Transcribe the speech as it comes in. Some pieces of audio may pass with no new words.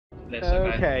this.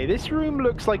 Okay, this room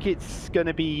looks like it's going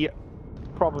to be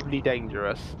probably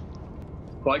dangerous.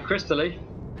 Quite crystally.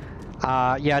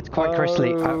 Yeah, it's quite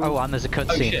crystally. Oh, and there's a cutscene.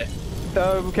 Oh shit.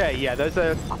 Okay, yeah, there's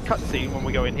a cutscene when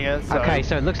we go in here. So... Okay,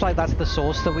 so it looks like that's the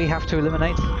source that we have to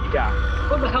eliminate. Yeah.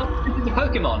 What the hell is the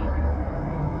Pokemon?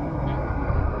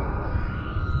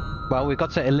 Well, we've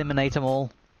got to eliminate them all.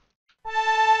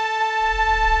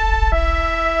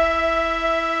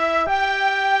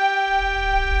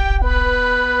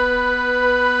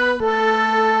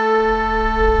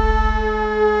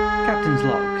 Captain's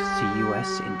log,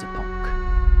 CUS Interponk.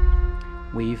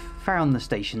 We've found the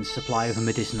station's supply of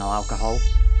medicinal alcohol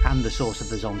and the source of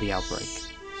the zombie outbreak.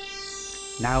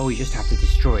 Now we just have to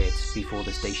destroy it before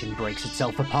the station breaks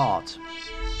itself apart.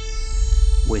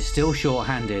 We're still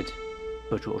short-handed,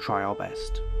 but we'll try our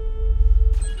best.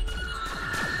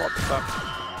 What the fuck?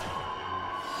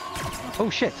 Oh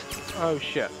shit! Oh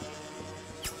shit.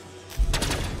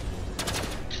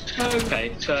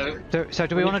 Okay, so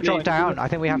do we want to drop down? I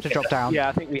think we have to drop down. Yeah,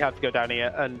 I think we have to go down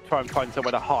here and try and find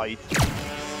somewhere to hide.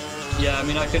 yeah, I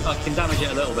mean I can damage it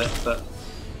a little bit, but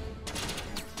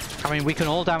I mean, we can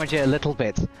all damage it a little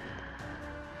bit.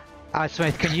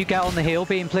 Smith, can you get on the heal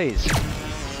beam, please?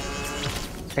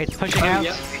 It's pushing out.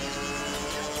 Yeah.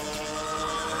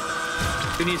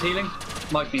 Who needs healing?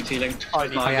 Mike needs healing. I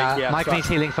need healing, yeah, Mike needs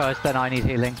healing first, then I need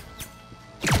healing.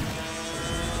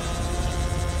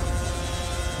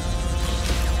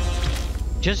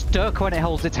 Just duck when it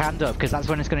holds its hand up, because that's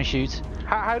when it's going to shoot.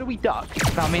 How do we duck?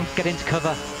 That means get into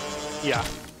cover. Yeah.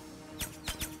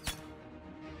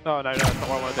 Oh no, that's not what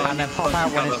I want to do. And then pop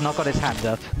out when it's not got its hand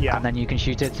up. Yeah. And then you can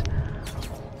shoot it.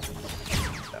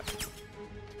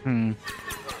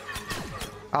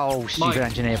 Oh, stupid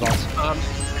engineer bot.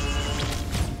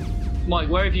 Mike,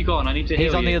 where have you gone? I need to heal you.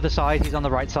 He's on the other side, he's on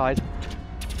the right side.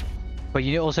 But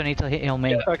you also need to heal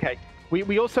me. Yeah. Okay.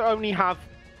 We also only have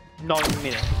 9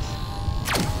 minutes.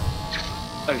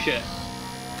 Oh shit.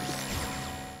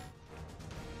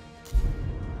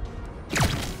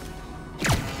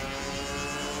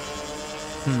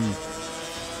 I'm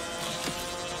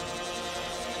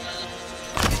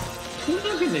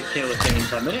not going to kill the thing in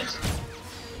 10 minutes.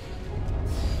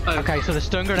 Oh. Okay, so the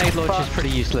stun grenade launch is pretty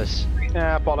useless.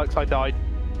 Yeah, bollocks, I died.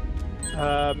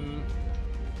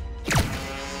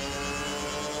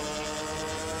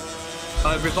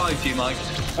 I revived you, Mike.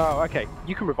 Oh, okay.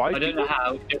 You can revive I don't know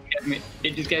how.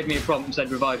 It just gave me a prompt and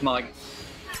said revive Mike.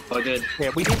 So I did.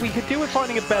 Yeah, we could do with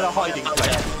finding a better hiding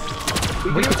place.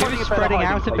 We could do with spreading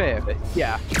out a bit.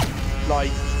 Yeah.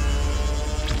 Like...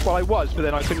 Well, I was, but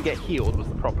then I couldn't get healed was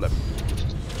the problem.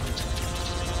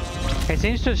 It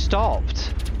seems to have stopped.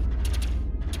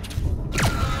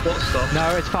 What stopped?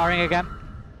 No, it's firing again.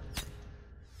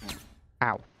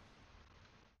 Ow.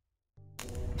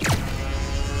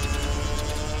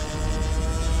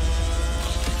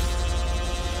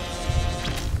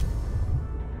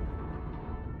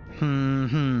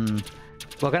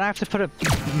 We're gonna have to put a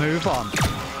move on.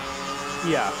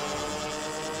 Yeah.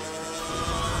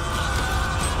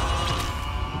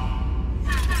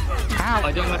 Ow!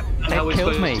 I don't know how we're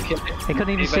killed supposed me. to kill it. It couldn't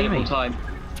even see me. Time.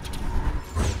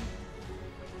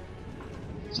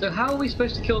 So how are we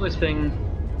supposed to kill this thing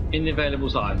in the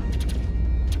available time?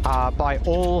 By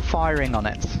all firing on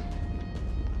it.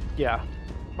 Yeah.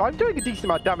 I'm doing a decent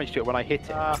amount of damage to it when I hit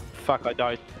it. Fuck, I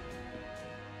died.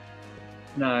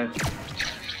 No.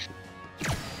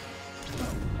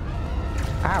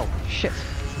 Ow, shit.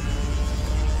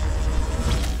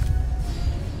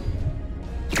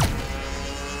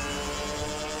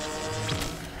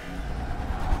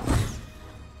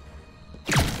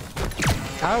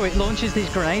 Oh, it launches these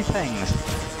grenade things.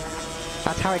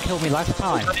 That's how it killed me last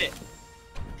time.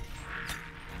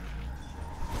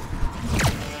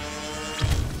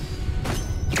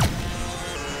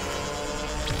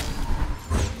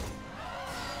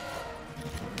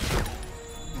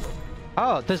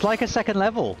 Oh, there's like a second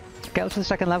level. Get up to the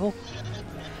second level.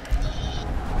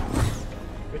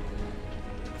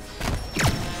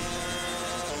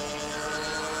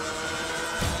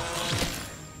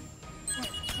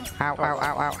 Ow, ow, ow,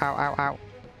 ow, ow, ow, ow.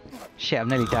 Shit, I'm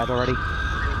nearly dead already.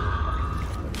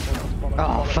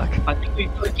 Oh, fuck. I think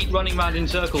we've got to keep running around in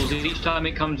circles. Each time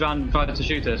it comes round and tries to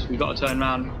shoot us, we've got to turn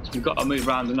around. We've got to move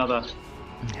around another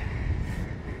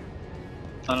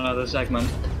segment.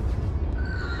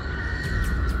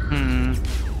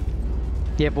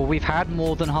 Yeah, but we've had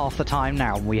more than half the time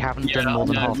now. We haven't done more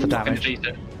than half the damage.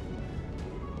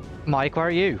 Mike, where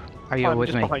are you? Are you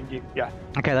with me? I'm just behind you, yeah.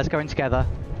 Okay, let's go in together.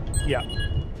 Yeah.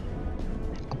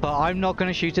 But I'm not going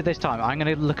to shoot it this time. I'm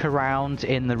going to look around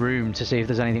in the room to see if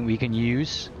there's anything we can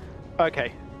use.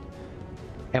 Okay.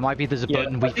 It might be there's a Yeah,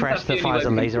 button I we think press that's the that only fires a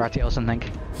way we laser can- at it or something.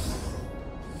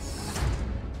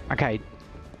 Okay,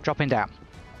 dropping down.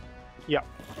 Yeah.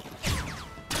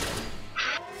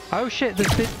 Oh shit,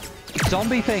 there's the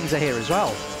zombie things are here as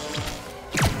well.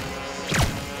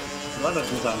 Well, that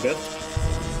doesn't sound good.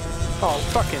 Oh,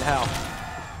 fucking hell.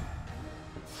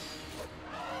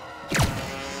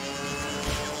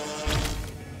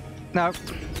 No,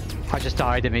 I just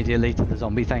died immediately to the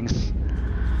zombie things.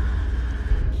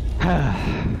 How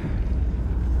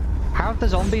have the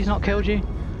zombies not killed you?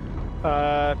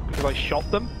 Because I shot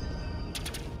them.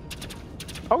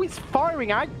 Oh, it's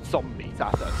firing out zombies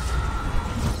at us.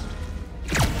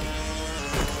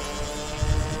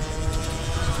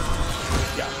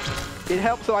 Yeah. It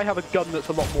helps that I have a gun that's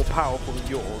a lot more powerful than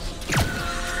yours.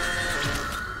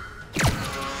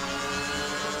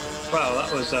 Well,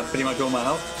 that was pretty much all my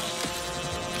health.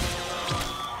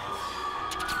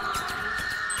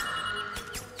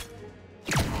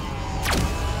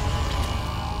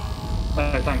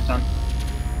 Oh, thanks, Dan.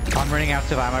 I'm running out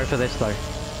of ammo for this though.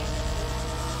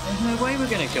 There's no way we're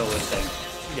gonna kill this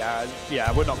thing.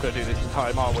 Yeah, we're not going to do this in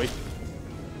time, are we?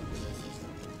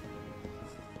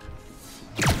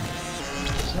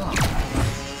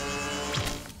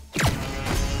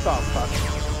 Oh,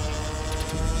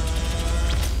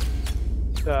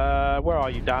 fuck. Where are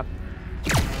you, Dan?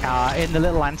 In the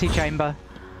little antechamber.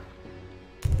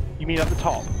 You mean at the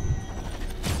top?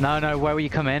 No, where will you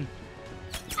come in?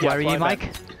 Yeah, Where are you, right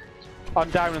Mike? there. I'm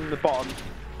down in the bottom.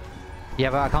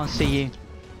 Yeah, but I can't see you.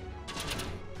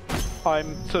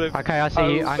 I'm sort of... Okay, I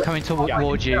see you. I'm coming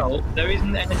towards you. Well, there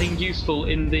isn't anything useful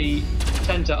in the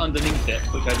centre underneath it,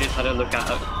 which I just had a look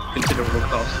at considerable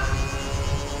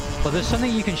cost. Well, there's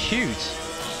something you can shoot.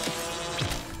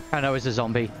 Oh no, it's a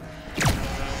zombie.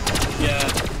 Yeah.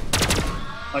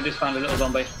 I just found a little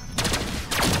zombie.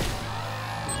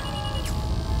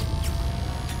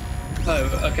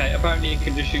 Oh, okay. Apparently it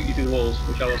can just shoot you through the walls,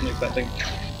 which I wasn't expecting.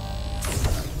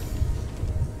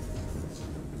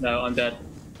 No, I'm dead.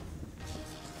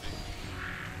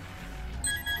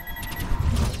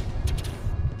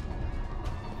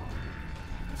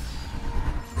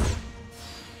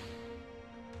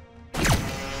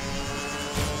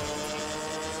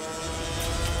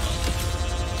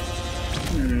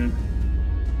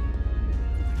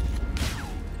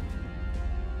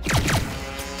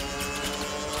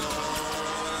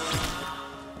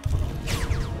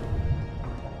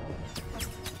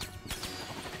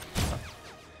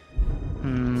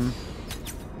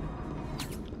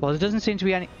 Well, there doesn't seem to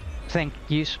be anything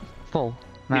useful.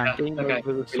 No. Yeah. Game Okay.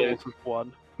 over the source of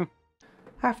one.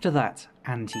 After that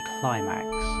anticlimax,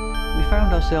 we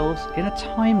found ourselves in a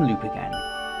time loop again.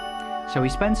 So we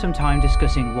spent some time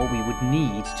discussing what we would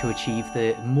need to achieve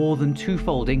the more than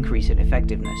twofold increase in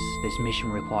effectiveness this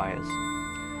mission requires.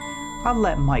 I'll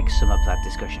let Mike sum up that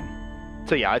discussion.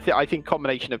 So yeah, I think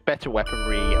combination of better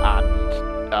weaponry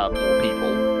and more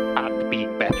people and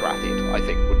being better at it, I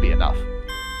think would be enough.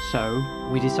 So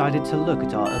we decided to look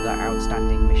at our other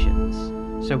outstanding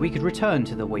missions, so we could return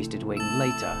to the Wasted Wing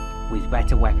later with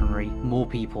better weaponry, more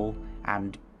people,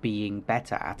 and being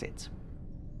better at it.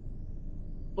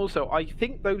 Also, I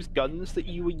think those guns that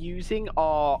you were using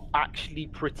aren't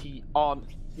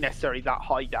necessarily that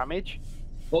high damage.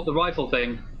 What, the rifle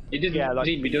thing? It didn't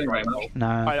seem to be doing very much. No.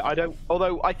 I don't.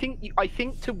 Although I think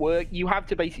to work, you have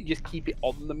to basically just keep it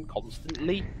on them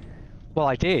constantly. Well,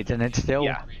 I did, and it still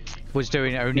was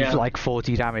doing only like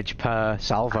 40 damage per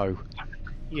salvo.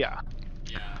 Yeah.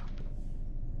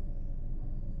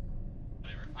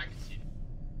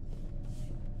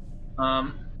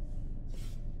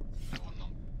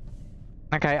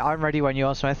 Okay, I'm ready when you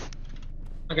are, Smith.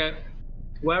 Okay.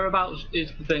 Whereabouts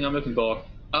is the thing I'm looking for?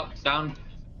 Up, down?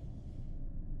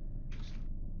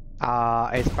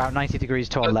 It's about 90 degrees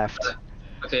to our left.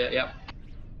 I see it, yep.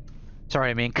 Sorry,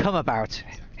 I mean come about.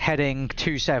 Heading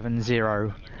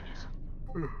 270.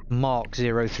 Mark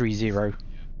 030.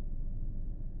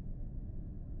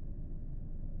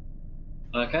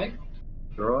 Okay.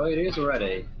 Droid is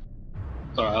ready.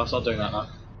 Sorry, I'll start doing that now.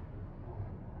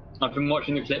 I've been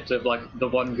watching the clips of like the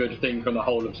one good thing from the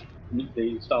whole of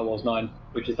the Star Wars 9,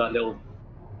 which is that little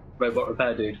robot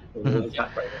repair dude. Or the little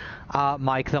cat robot.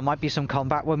 Mike, there might be some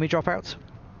combat when we drop out.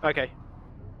 Okay.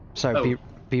 So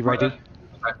be ready. Okay.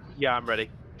 Yeah, I'm ready.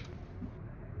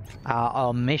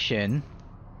 Our mission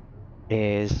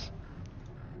is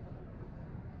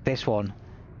this one.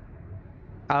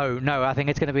 Oh no, I think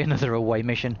it's going to be another away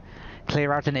mission.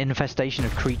 Clear out an infestation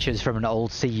of creatures from an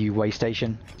old CU way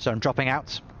station. So I'm dropping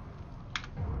out.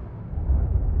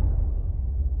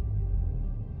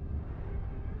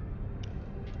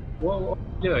 What are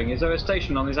you doing? Is there a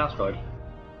station on this asteroid?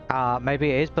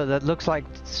 Maybe it is, but that looks like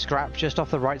scrap just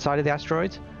off the right side of the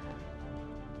asteroid.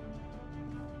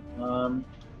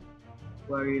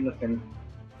 Where are you looking?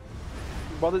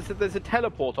 Well, there's a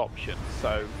teleport option,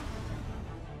 so...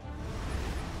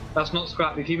 That's not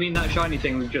scrap. If you mean that shiny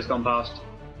thing we've just gone past.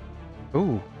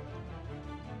 Ooh.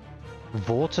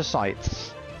 Water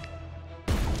sites.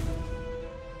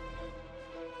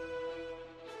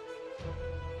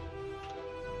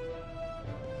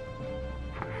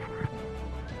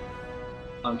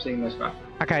 I'm seeing no scrap.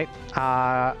 Okay,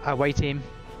 away team.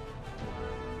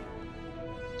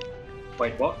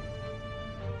 Wait, what?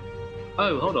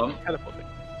 Oh, hold on. Teleporting.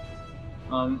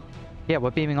 Yeah,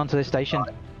 we're beaming onto this station.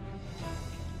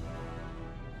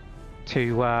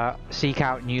 To seek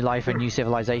out new life and new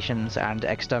civilizations and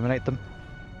exterminate them.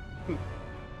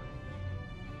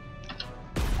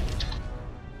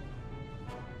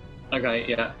 Okay,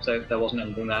 yeah, so there wasn't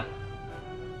anything there.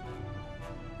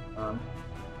 Well,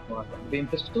 I've got the beam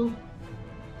pistol.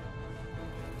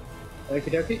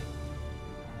 Okie dokie.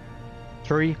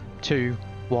 3, 2,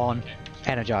 1,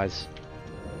 energize.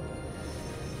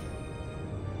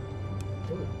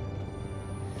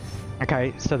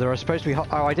 Okay, so there are supposed to be...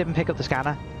 Oh, I didn't pick up the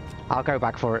scanner. I'll go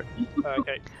back for it.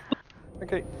 Okay.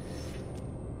 Okay.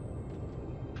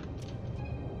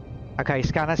 Okay,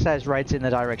 scanner says red's in the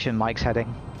direction Mike's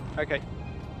heading. Okay.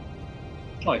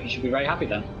 Oh, you should be very happy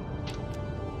then.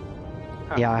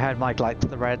 Huh. Yeah, I heard Mike liked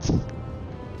the reds.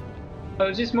 Oh,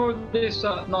 is this more of this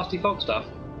nasty fog stuff?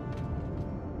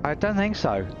 I don't think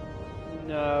so.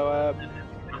 No,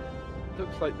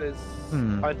 looks like there's...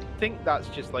 Hmm. I think that's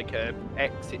just like a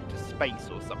exit to space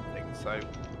or something, so...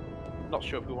 Not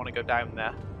sure if we want to go down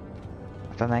there.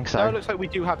 I don't think so. No, it looks like we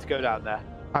do have to go down there.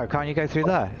 Oh, can't you go through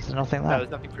there? Is there nothing No, there? there's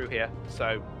nothing through here,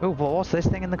 so... Oh, well, what's this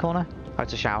thing in the corner? Oh,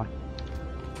 it's a shower.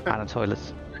 And a toilet.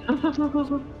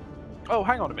 Oh,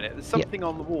 hang on a minute, there's something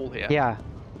on the wall here. Yeah.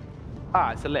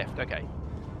 Ah, it's a lift, okay.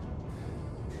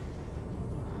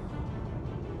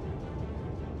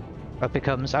 It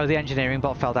becomes... Oh, the engineering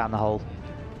bot fell down the hole.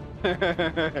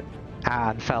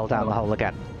 And fell down the hole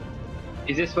again.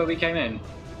 Is this where we came in?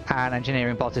 And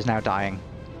engineering bot is now dying.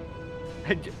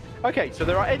 Okay, so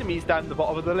there are enemies down the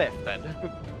bottom of the lift then.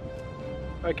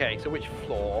 Okay, so which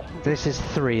floor? This is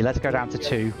 3. Let's go down to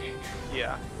 2.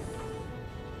 Yeah.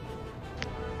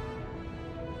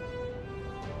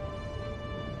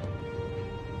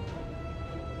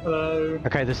 Hello.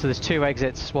 Okay, so there's 2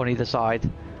 exits, one either side.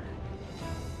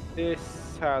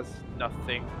 This has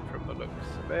nothing from the looks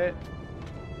of it.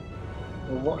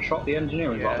 Well, what shot the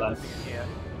engineering bot then? nothing here.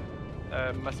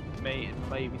 Must maybe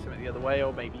something the other way,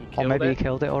 or maybe you killed Or maybe it. he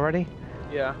killed it already?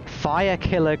 Yeah. Fire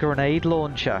killer grenade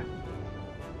launcher.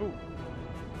 Ooh.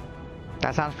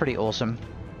 That sounds pretty awesome.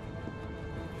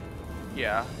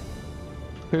 Yeah.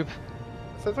 Oop.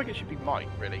 Sounds like it should be mine,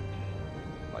 really.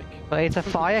 Like. But it's a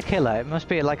fire killer. It must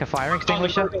be like a fire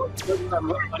extinguisher.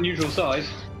 Unusual size.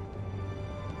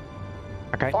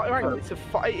 Okay. Hang on, it's a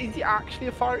is it actually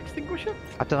a fire extinguisher?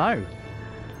 I don't know.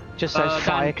 Just says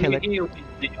fire killer.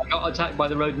 I got attacked by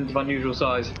the rodent of unusual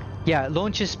size. Yeah, it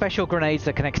launches special grenades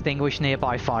that can extinguish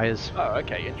nearby fires. Oh,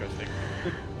 okay, interesting.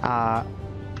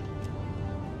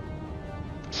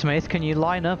 Smith, can you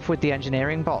line up with the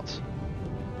engineering bot?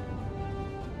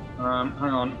 Hang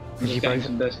on. I'm You just getting both-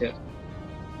 some biscuit.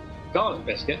 Garlic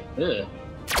biscuit? Ugh.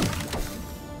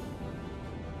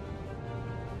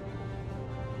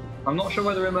 I'm not sure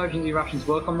whether emergency rations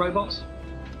work on robots.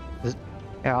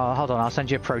 Yeah, hold on, I'll send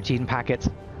you a protein packet.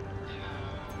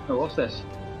 Oh, what's this?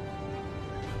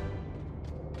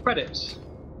 Credits.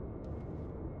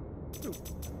 Ooh.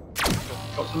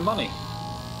 Got some money.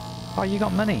 Oh, you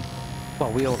got money.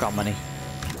 Well, we all got money.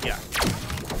 Yeah.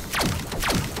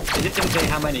 It didn't say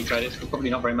how many credits, but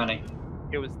probably not very many.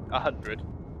 It was 100.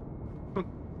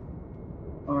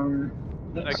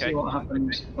 Let's Okay. see what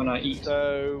happens when I eat.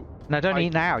 So. No, don't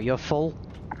eat now, you're full.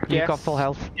 You've Yes. got full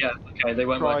health. Yeah, okay, they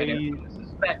won't Try- work anymore. I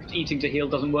suspect eating to heal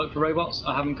doesn't work for robots.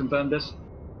 I haven't confirmed this.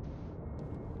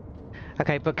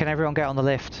 Okay, but can everyone get on the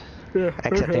lift? Yeah.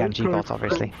 Except the NG bot,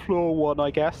 obviously. Floor 1, I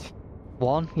guess.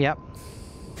 1, yep.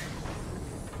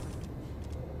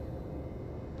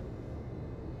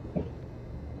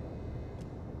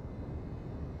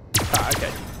 Ah,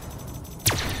 okay.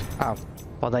 Oh,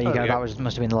 well there you Oh, go, yeah. that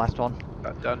must have been the last one.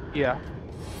 That's done. Yeah.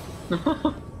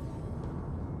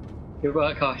 Good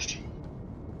work, guys.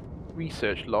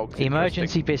 Research logs.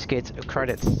 Emergency biscuit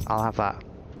credits, I'll have that.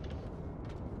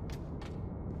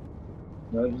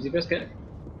 Emergency biscuit.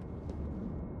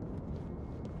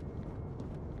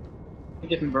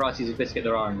 Different varieties of biscuit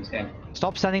there are in this game.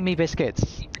 Stop sending me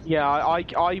biscuits. Yeah,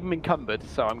 I'm encumbered,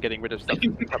 so I'm getting rid of stuff.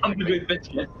 I'm with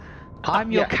biscuit.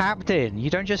 I'm your Yeah. captain. You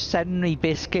don't just send me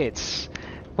biscuits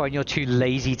when you're too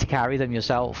lazy to carry them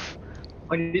yourself.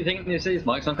 What do you think this is,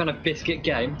 Mike? Some kind of biscuit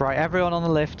game? Right, everyone on the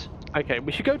lift. Okay,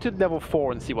 we should go to level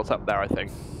 4 and see what's up there, I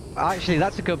think. Actually,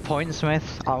 that's a good point,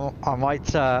 Smith. I might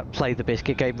play the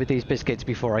biscuit game with these biscuits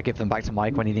before I give them back to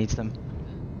Mike when he needs them.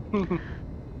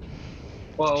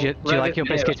 Well, Do you like your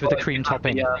biscuits with the cream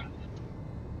topping?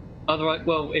 Otherwise,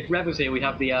 well, if Rev was here, we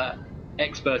have the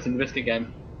expert in the biscuit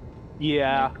game.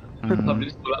 Yeah. Public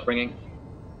school upbringing.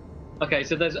 Okay,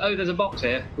 so there's a box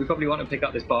here. We probably want to pick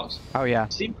up this box. Oh yeah.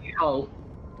 See hull.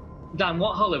 Dan,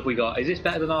 what hull have we got? Is this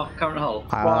better than our current hull?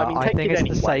 I mean, I take think it it's the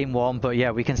anyway. same one, but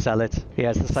yeah, we can sell it.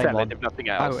 Yeah, it's the same Sell one. it if nothing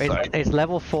else. Oh, so. it's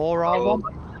level 4 R1?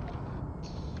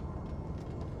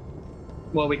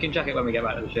 Well, we can check it when we get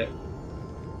back to the ship.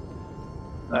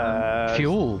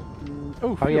 Fuel.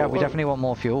 Oh yeah, we definitely want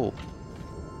more fuel.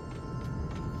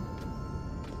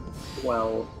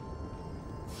 Well,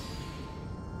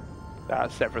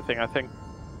 That's everything, I think.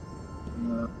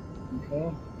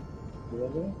 okay.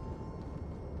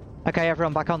 Okay,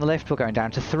 everyone back on the lift. We're going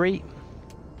down to 3.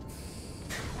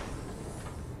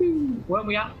 Weren't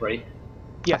we at 3? Yes,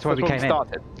 That's where we came in.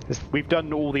 started. We've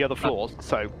done all the other floors,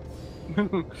 so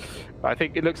I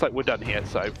think it looks like we're done here.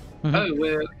 So Oh,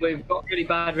 we've got a really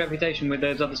bad reputation with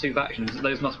those other 2 factions.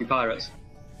 Those must be pirates.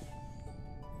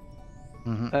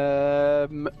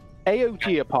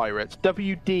 AOG are pirates.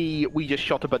 WD, we just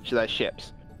shot a bunch of their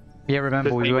ships. Yeah, remember,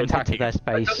 Because we they were went into attacking. their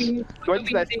space. We went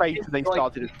to their space and they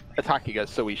started attacking us,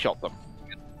 so we shot them.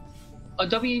 Are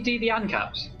WD the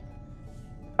ANCAPs?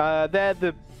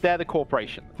 They're the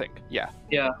corporation, I think. Yeah.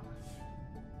 Yeah.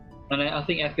 And I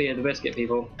think FB are the biscuit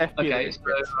people. FB are Okay, the so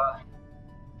biscuits.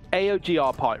 AOG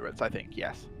are pirates, I think.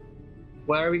 Yes.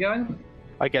 where are we going?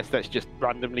 I guess let's just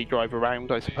randomly drive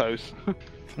around, I suppose.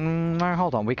 No,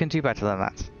 hold on. We can do better than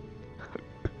that.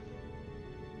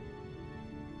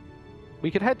 We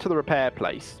could head to the repair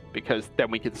place because then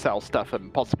we can sell stuff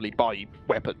and possibly buy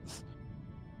weapons.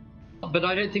 But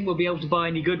I don't think we'll be able to buy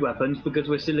any good weapons because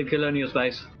we're still in colonial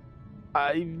space.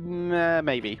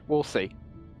 Maybe we'll see,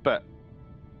 but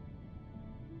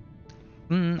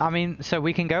I mean, so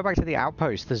we can go back to the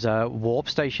outpost. There's a warp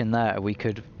station there. We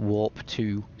could warp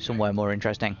to somewhere more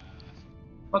interesting.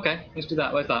 Okay, let's do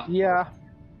that. Where's that? yeah,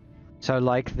 So,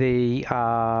 like the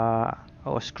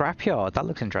scrapyard. That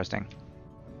looks interesting.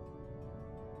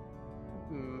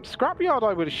 scrapyard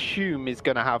I would assume is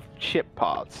going to have ship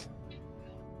parts.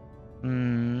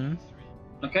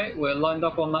 Okay, we're lined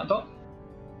up on that dot.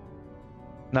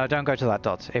 No, don't go to that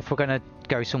dot. If we're gonna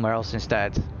go somewhere else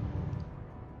instead.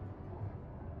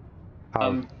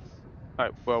 Oh,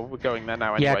 well, we're going there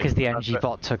now anyway. Yeah, because the NG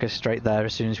bot took us straight there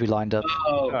as soon as we lined up.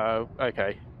 Oh,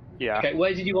 okay. Yeah. Okay,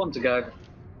 where did you want to go?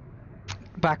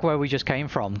 Back where we just came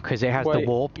from, because it has the Wait,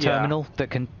 warp yeah. terminal that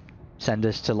can send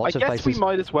us to I lots of guess places. we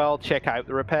might as well check out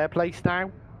the repair place now,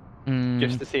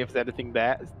 just to see if there's anything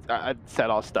there and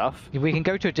sell our stuff. We can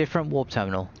go to a different warp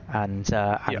terminal and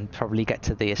probably get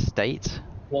to the estate.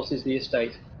 What is the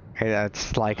estate?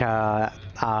 It's like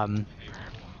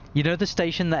you know the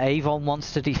station that Avon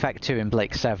wants to defect to in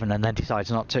Blake 7 and then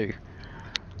decides not to?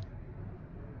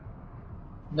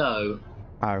 No.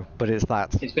 Oh, but it's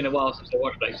that. It's been a while since I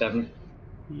watched Blake 7.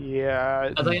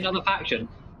 Yeah. Are they another faction?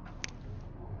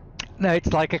 No,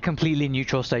 it's like a completely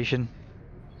neutral station.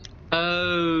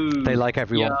 Oh. They like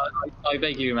everyone. Yeah, I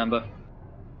vaguely remember.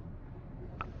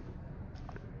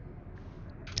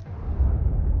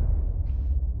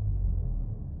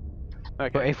 Okay.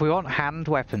 But if we want hand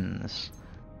weapons,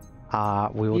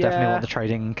 we will definitely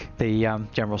want the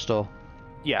general store.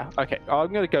 Yeah, okay.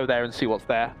 I'm going to go there and see what's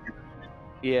there.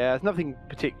 Yeah, there's nothing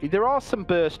particularly. There are some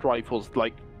burst rifles,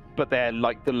 but they're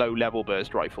like the low-level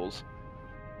burst rifles.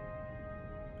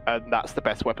 And that's the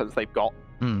best weapons they've got.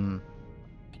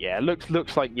 Yeah,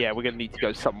 looks like, we're going to need to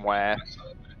go somewhere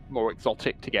more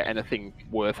exotic to get anything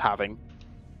worth having.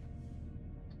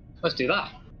 Let's do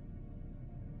that.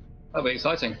 That'll be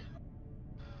exciting.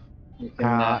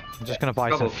 I'm just going to buy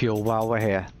some fuel while we're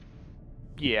here.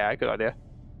 Yeah, good idea.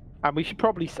 And we should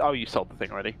probably... Oh, you sold the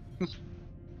thing already.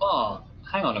 Oh,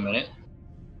 hang on a minute.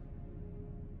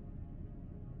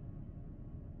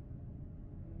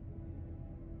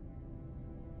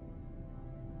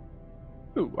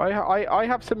 Ooh, I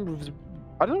have some...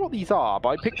 I don't know what these are, but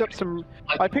I picked up some...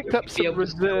 I picked up some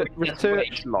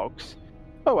research logs.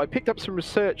 Oh, I picked up some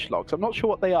research logs. I'm not sure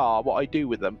what they are, what I do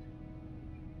with them.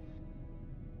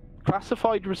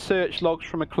 Classified research logs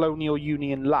from a Colonial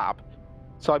Union lab.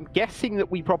 So I'm guessing that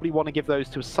we probably want to give those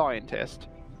to a scientist.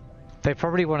 They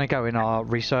probably want to go in our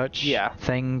research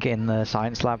thing in the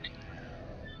science lab.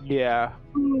 Yeah.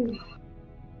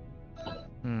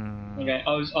 Okay,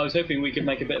 I was hoping we could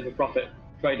make a bit of a profit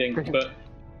trading, but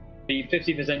the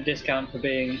 50% discount for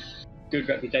being good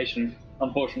reputation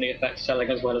unfortunately affects selling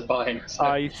as well as buying. So.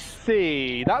 I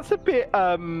see. That's a bit.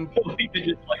 We could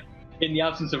just, like, in the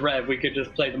absence of rev, we could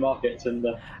just play the markets and.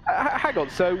 Hang on.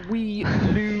 So we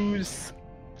lose.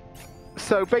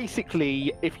 So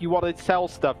basically, if you want to sell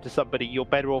stuff to somebody, you're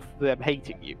better off them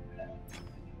hating you.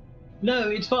 No,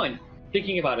 it's fine.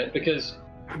 Thinking about it, because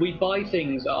we buy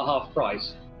things at a half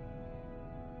price.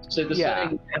 So the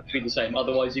selling has to be the same.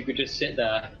 Otherwise, you could just sit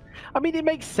there. I mean, it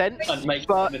makes sense,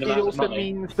 but it also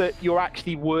means that you're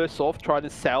actually worse off trying to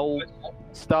sell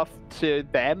stuff to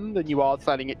them than you are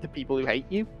selling it to people who hate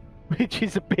you, which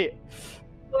is a bit.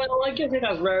 Well, I guess it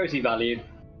has rarity value.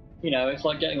 You know, it's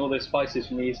like getting all those spices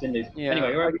from the East Indies. Yeah,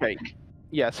 anyway, okay.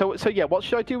 Yeah. So yeah. What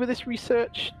should I do with this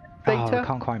research data? Oh, I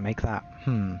can't quite make that. I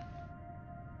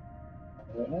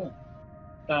don't know.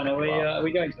 Dan, are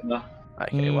we going somewhere?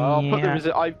 Okay. Well, I'll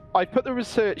put I put the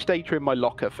research data in my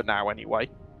locker for now, anyway.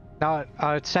 No,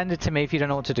 send it to me if you don't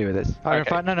know what to do with it. Oh, in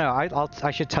fact, no,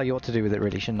 I should tell you what to do with it,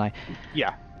 really, shouldn't I?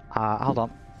 Yeah. Hold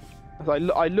on.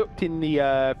 I looked in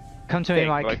the. Come to me,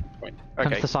 Mike. Okay.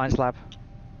 Come to the science lab.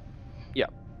 Yeah.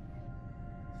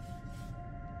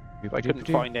 I couldn't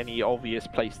find any obvious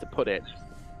place to put it.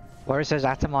 Where it says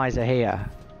atomizer here,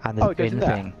 and the bin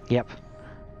thing. Yep.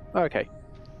 Okay.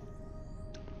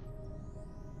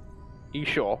 You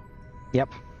sure? Yep.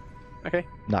 Okay.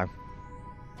 No.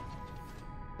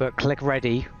 But click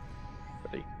ready.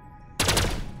 Ready.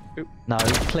 Oop. No,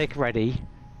 click ready.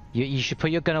 You should put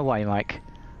your gun away, Mike.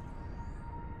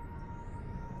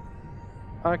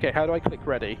 Okay, how do I click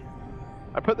ready?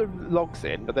 I put the logs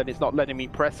in, but then it's not letting me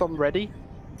press on ready.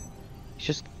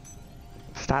 Just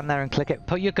stand there and click it.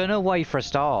 Put your gun away for a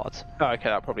start. Oh, okay,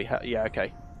 that probably yeah,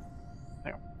 okay.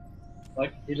 Hang on.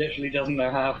 Like, he literally doesn't know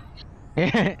how.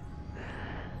 And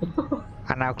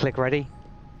now click ready.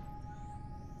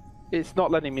 It's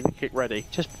not letting me click ready.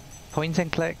 Just point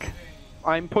and click.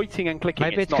 I'm pointing and clicking.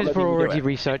 Maybe it's because we're already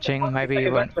researching. Maybe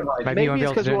you won't be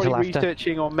able to do it until after.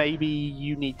 Researching, or maybe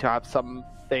you need to have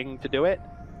something to do it.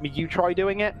 I mean, you try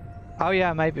doing it. Oh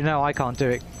yeah, maybe. No, I can't do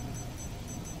it.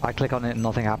 I click on it and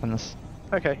nothing happens.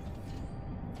 Okay.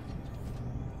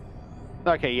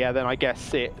 Okay, yeah, then I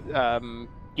guess it.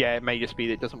 Yeah, it may just be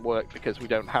that it doesn't work because we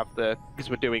don't have because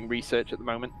we're doing research at the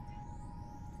moment.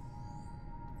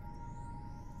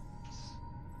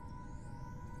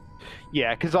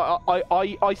 Yeah, because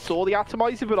I saw the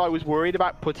atomizer, but I was worried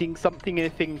about putting something in a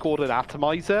thing called an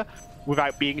atomizer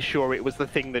without being sure it was the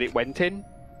thing that it went in.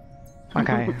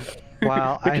 Okay.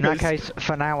 Well, in that case,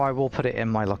 for now, I will put it in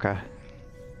my locker.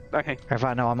 Okay. In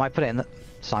fact, no, I might put it in the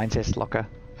scientist locker.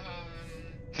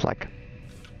 It's like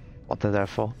what they're there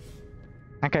for.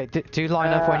 Okay, do line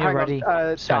up when you're ready.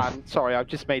 Dan, sorry, I've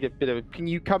just made a bit of. Can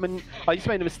you come and? I just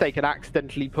made a mistake and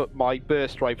accidentally put my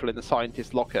burst rifle in the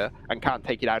scientist locker and can't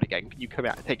take it out again. Can you come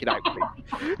out and take it out,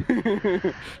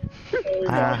 please?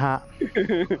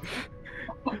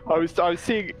 I was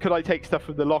seeing. Could I take stuff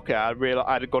from the locker? I realized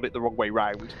I'd got it the wrong way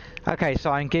round. Okay,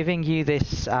 so I'm giving you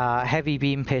this heavy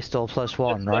beam pistol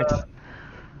 +1, right?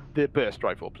 The burst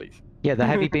rifle, please. Yeah, the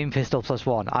heavy beam pistol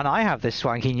 +1, and I have this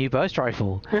swanky new burst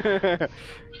rifle. Yes,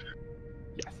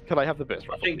 can I have the burst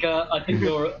rifle? I think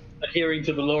you're adhering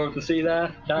to the law of the sea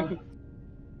there, Dan.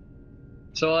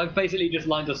 So I've basically just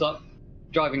lined us up,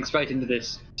 driving straight into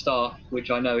this star, which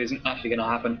I know isn't actually going to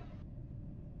happen.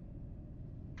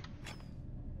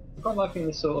 I'm quite liking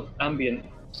this sort of ambient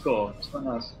score. It's quite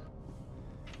nice.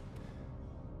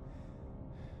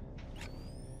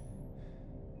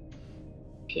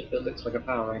 Shit, that looks like a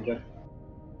Power Ranger.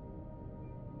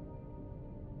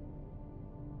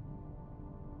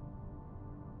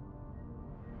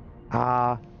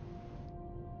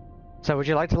 So would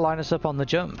you like to line us up on the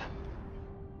jump?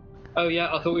 Oh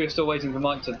yeah, I thought we were still waiting for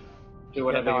Mike to do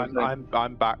whatever. Yeah, no,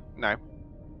 I'm back now.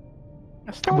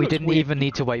 We didn't even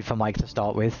need to wait for Mike to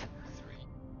start with.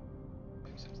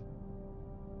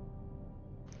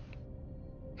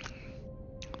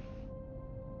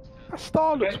 That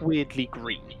star looks weirdly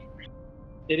green.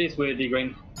 It is weirdly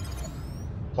green.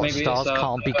 What, maybe stars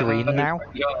can't be green now?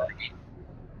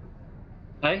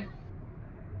 Hey?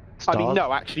 Stars? I mean,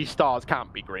 no, actually, stars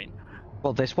can't be green.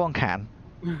 Well, this one can.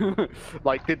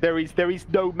 Like, there is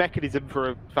no mechanism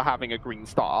for having a green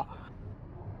star.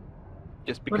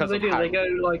 Just because what do they do? They go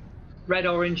like red,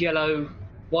 orange, yellow,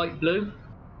 white, blue?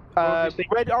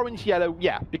 Red, orange, yellow,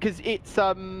 yeah, because it's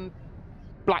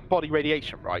black body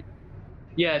radiation, right?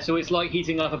 Yeah, so it's like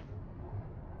heating up a...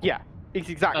 Yeah, it's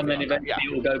exactly. And then eventually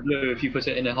it will go blue if you put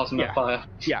it in a hot enough fire.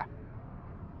 Yeah.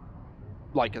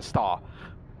 Like a star.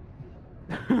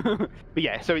 But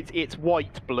yeah, so it's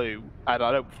white blue, and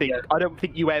I don't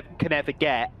think you can ever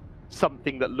get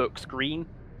something that looks green.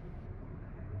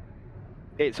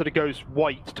 It sort of goes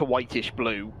white to whitish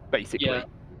blue, basically,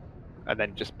 and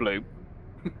then just blue.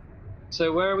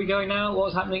 So where are we going now?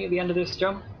 What's happening at the end of this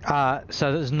jump?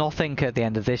 So there's nothing at the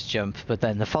end of this jump, but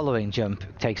then the following jump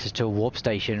takes us to a warp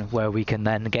station where we can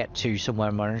then get to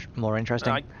somewhere more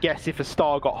interesting. I guess if a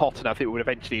star got hot enough, it would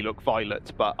eventually look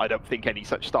violet, but I don't think any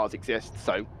such stars exist,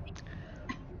 so...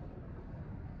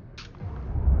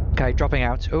 Okay, dropping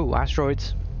out. Oh,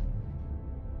 asteroids.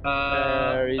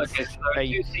 Okay, so there are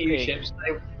two CU ships.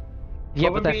 Yeah,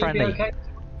 but they're friendly. Okay?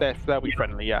 They'll be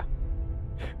friendly, yeah.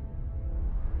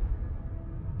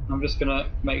 I'm just gonna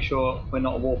make sure we're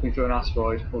not warping through an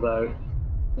asteroid, although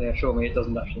they assure me it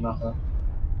doesn't actually matter.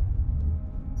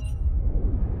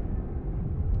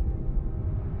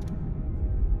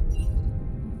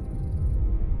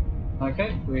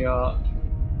 Okay, we are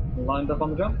lined up on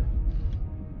the jump.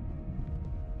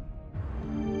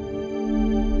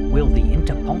 Will the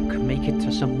Interponk make it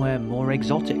to somewhere more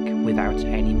exotic without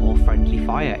any more friendly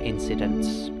fire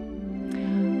incidents?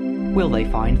 Will they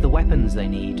find the weapons they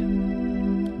need?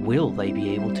 Will they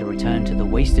be able to return to the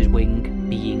Wasted Wing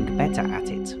being better at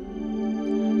it?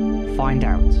 Find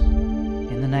out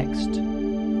in the next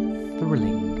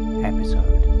thrilling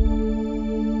episode.